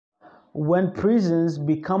when prisons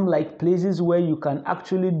become like places where you can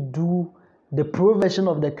actually do the pro version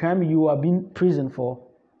of the crime you are being imprisoned for,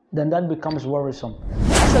 then that becomes worrisome.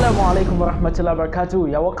 Assalamu alaikum wa rahmatullahi wa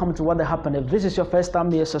barakatuh. You're welcome to What the Happened. If this is your first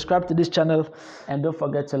time here, subscribe to this channel and don't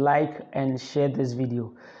forget to like and share this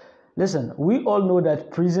video. Listen, we all know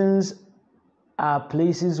that prisons are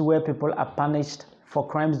places where people are punished for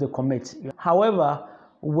crimes they commit. However,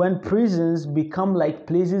 when prisons become like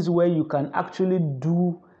places where you can actually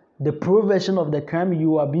do the pro version of the crime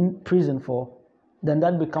you are being imprisoned for, then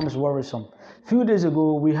that becomes worrisome. A few days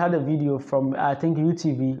ago, we had a video from, I think,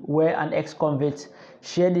 UTV, where an ex-convict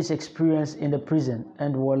shared his experience in the prison.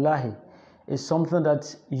 And wallahi, it's something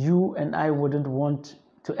that you and I wouldn't want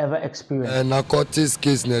to ever experience. Narcotics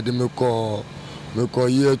case na de me call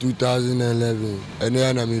year 2011.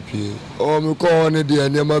 Ene na me pie. Oh me call ne de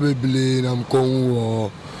enema beble na me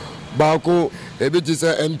ko Bako ebi ti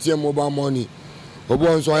say MTN mobile money. Obu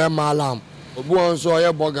onso ya malam. Obu onso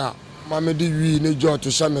ya boga. Mame di wi ne jo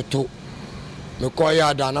to sha me to. Me call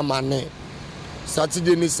ya da na mane.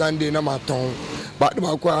 Saturday ni Sunday na maton. But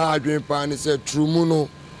bako ha adwen pa ni say true mu no.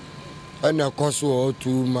 And cost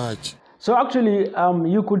too much. So actually,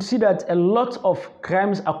 you could see that a lot of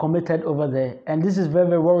crimes are committed over there, and this is very,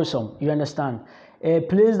 very worrisome. You understand? A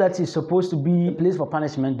place that is supposed to be a place for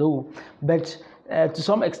punishment, though, but to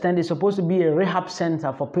some extent, it's supposed to be a rehab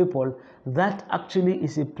center for people. That actually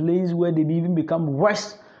is a place where they even become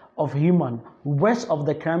worse of worse of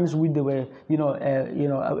the crimes which they were,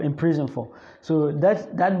 in prison for. So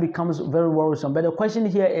that becomes very worrisome. But the question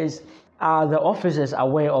here is, are the officers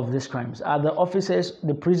aware of these crimes? Are the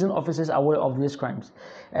prison officers aware of these crimes?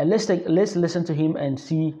 Let's listen to him and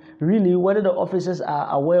see really whether the officers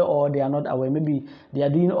are aware or they are not aware. Maybe they are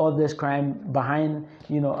doing all this crime behind,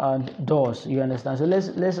 doors. You understand? So let's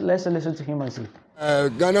listen to him and see.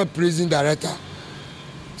 Ghana prison director.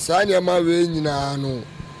 Sanya ma we nyina no.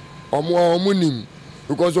 Omo nim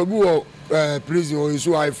because obu prison o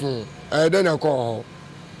isu iPhone. Then I call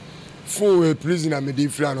for a prisoner me dey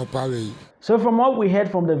free no power. So from what we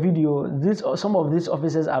heard from the video, some of these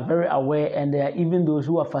officers are very aware, and there are even those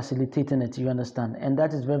who are facilitating it, you understand? And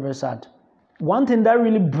that is very, very sad. One thing that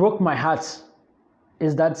really broke my heart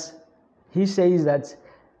is that he says that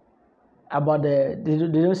about they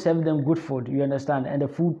don't serve them good food, you understand? And the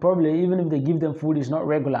food, probably, even if they give them food, is not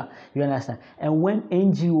regular, you understand? And when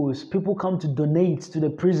NGOs, people come to donate to the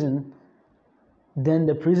prison, then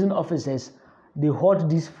the prison officers, they hoard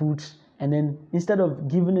these foods, and then instead of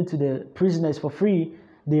giving it to the prisoners for free,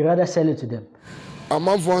 they rather sell it to them. I'm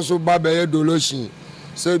for so babe doloshin.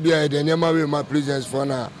 So be the nema we my prisoners for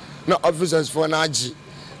na officers for na ji.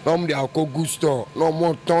 No dey akọ good store. No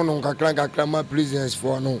more turn on kakra my prisoners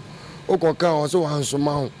for no. Okoka also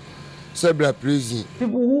hansoma. So be prison.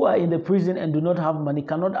 People who are in the prison and do not have money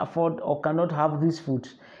cannot afford or cannot have these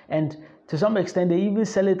foods, and to some extent they even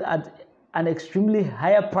sell it at an extremely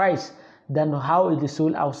higher price than how it is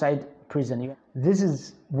sold outside prison. This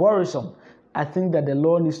is worrisome. I think that the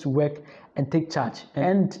law needs to work and take charge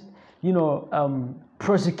and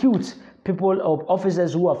prosecute people or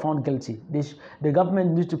officers who are found guilty. The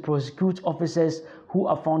government needs to prosecute officers who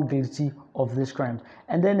are found guilty of this crime.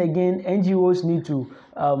 And then again, NGOs need to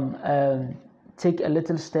take a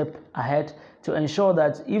little step ahead to ensure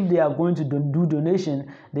that if they are going to do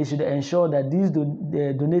donation, they should ensure that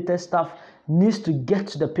the donated stuff needs to get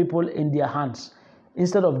to the people in their hands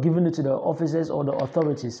instead of giving it to the officers or the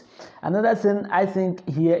authorities. Another thing I think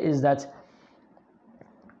here is that,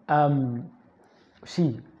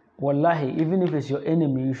 wallahi, even if it's your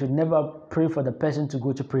enemy, you should never pray for the person to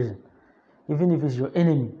go to prison. Even if it's your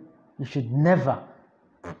enemy, you should never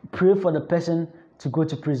pray for the person to go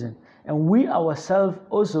to prison. And we ourselves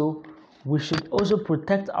also, we should also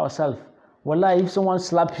protect ourselves. Wallahi, if someone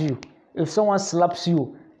slaps you,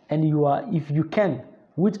 and if you can,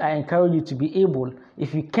 which I encourage you to be able,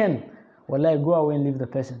 if you can, wallahi, go away and leave the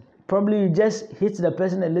person. Probably you just hit the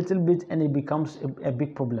person a little bit and it becomes a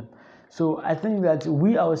big problem. So I think that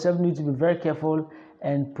we ourselves need to be very careful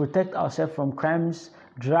and protect ourselves from crimes,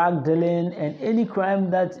 drug dealing, and any crime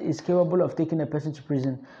that is capable of taking a person to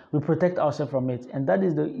prison. We protect ourselves from it, and that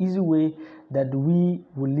is the easy way that we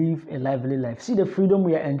will live a lively life. See the freedom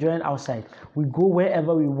we are enjoying outside. We go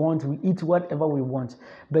wherever we want, we eat whatever we want.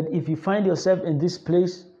 But if you find yourself in this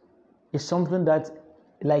place, it's something that,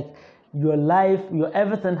 like, your life, your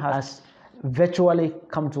everything has virtually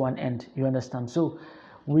come to an end, you understand? So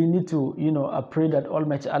we need to, pray that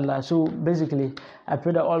Almighty Allah. So basically, I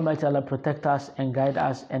pray that Almighty Allah protect us and guide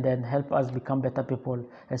us, and then help us become better people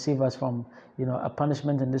and save us from, a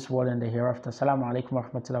punishment in this world and the hereafter. Assalamu alaikum wa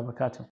rahmatullahi wa barakatuh.